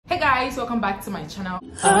guys, welcome back to my channel.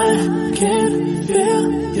 I can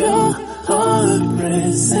feel your heart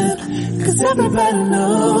racing, 'cause everybody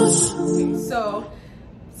knows. Okay, so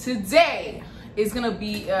today is gonna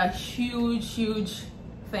be a huge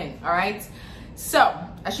thing. All right, so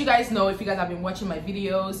as you guys know, if you guys have been watching my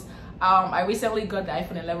videos, I recently got the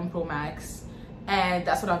iPhone 11 Pro Max, and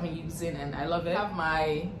that's what I've been using, and I love it. I have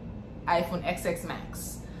my iPhone XS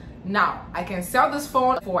Max. Now I can sell this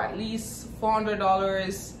phone for at least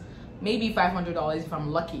 $400, maybe $500 if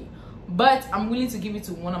I'm lucky, but I'm willing to give it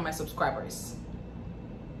to one of my subscribers.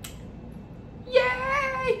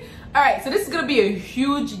 Yay! All right, so this is gonna be a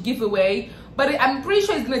huge giveaway, but I'm pretty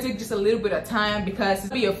sure it's gonna take just a little bit of time because it's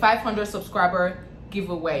gonna be a 500 subscriber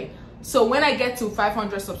giveaway. So when I get to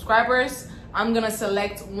 500 subscribers, I'm gonna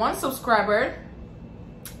select one subscriber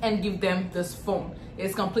and give them this phone.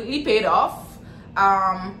 It's completely paid off.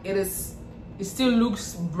 It still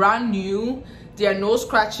looks brand new. There are no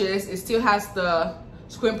scratches. It still has the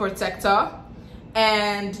screen protector,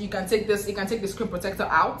 and you can take the screen protector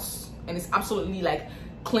out, and it's absolutely like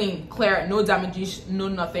clean, clear, no damages, no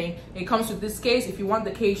nothing. It comes with this case. If you want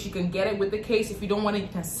the case, you can get it with the case. If you don't want it, you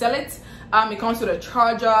can sell it. It comes with a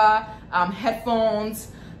charger, headphones.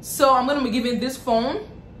 So I'm gonna be giving this phone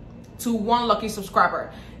to one lucky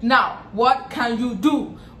subscriber. Now, what can you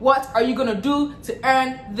do? What are you gonna do to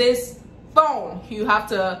earn this phone? You have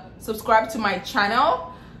to subscribe to my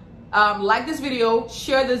channel, like this video,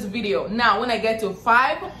 share this video. Now, when I get to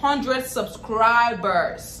 500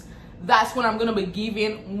 subscribers, that's when I'm gonna be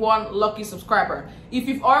giving one lucky subscriber. If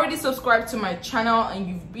you've already subscribed to my channel and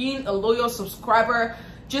you've been a loyal subscriber,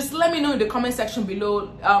 just let me know in the comment section below.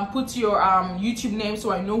 Put your YouTube name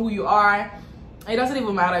so I know who you are. It doesn't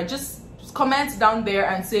even matter. Just comment down there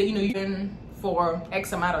and say, you know, you've been for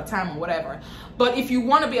X amount of time or whatever. But if you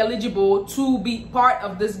want to be eligible to be part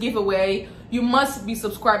of this giveaway, you must be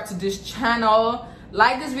subscribed to this channel,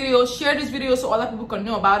 like this video, share this video so other people can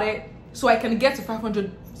know about it, so I can get to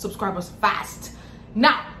 500 subscribers fast.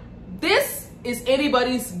 Now, this is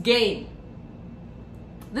anybody's game.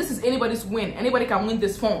 This is anybody's win. Anybody can win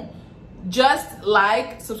this phone. Just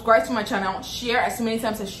like, subscribe to my channel, share as many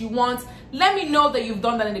times as you want. Let me know that you've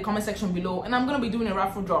done that in the comment section below, and I'm gonna be doing a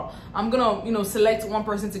raffle draw. I'm gonna, you know, select one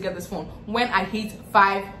person to get this phone when I hit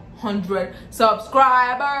 500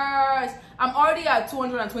 subscribers. I'm already at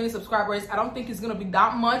 220 subscribers. I don't think it's gonna be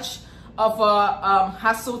that much of a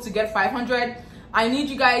hassle to get 500. I need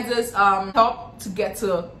you guys' help to get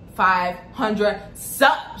to 500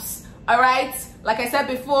 subs. All right, like I said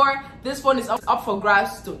before, this phone is up for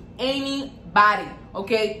grabs to anybody.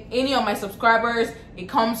 Okay, any of my subscribers.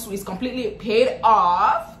 It's completely paid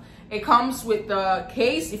off. It comes with the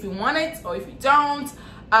case if you want it, or if you don't.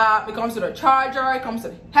 It comes with a charger. It comes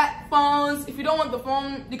with headphones. If you don't want the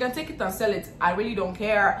phone, you can take it and sell it. I really don't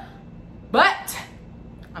care, but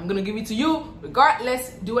I'm gonna give it to you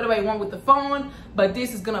regardless. Do whatever you want with the phone, but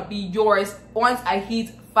this is gonna be yours once I hit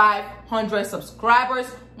 500 subscribers.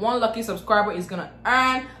 One lucky subscriber is gonna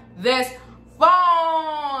earn this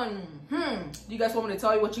phone. Do you guys want me to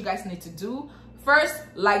tell you what you guys need to do? First,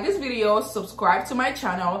 like this video, subscribe to my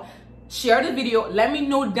channel, share the video. Let me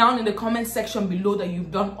know down in the comment section below that you've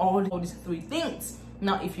done all these three things.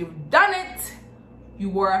 Now, if you've done it,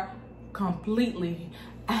 you are completely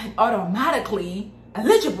and automatically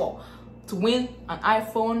eligible to win an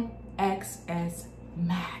iPhone XS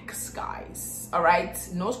Max, guys. All right,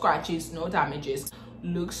 no scratches, no damages,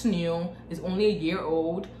 looks new, is only a year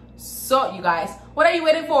old. So you guys, what are you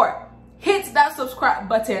waiting for? Hit that subscribe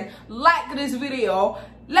button, like this video,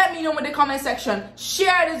 let me know in the comment section,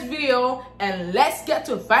 share this video, and let's get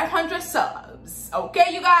to 500 subs.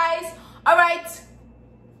 Okay, you guys? All right,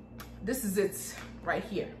 this is it right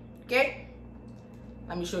here. Okay,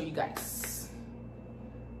 let me show you guys.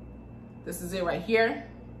 This is it right here.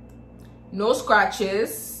 No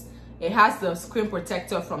scratches. It has the screen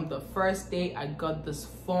protector from the first day I got this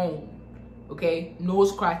phone. Okay, no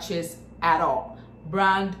scratches at all.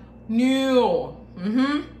 Brand new.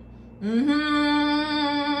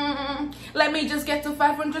 Let me just get to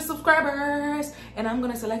 500 subscribers, and I'm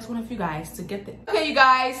gonna select one of you guys to get it. Okay, you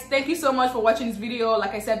guys, thank you so much for watching this video.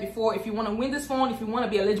 Like I said before, if you want to win this phone, if you want to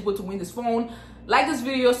be eligible to win this phone, like this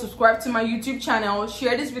video, subscribe to my YouTube channel,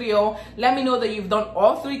 share this video. Let me know that you've done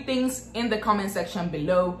all three things in the comment section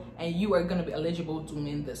below, and you are gonna be eligible to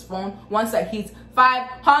win this phone once I hit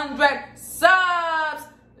 500 subs.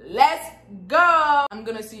 Let's go. I'm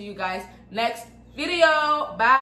gonna see you guys next video. Bye.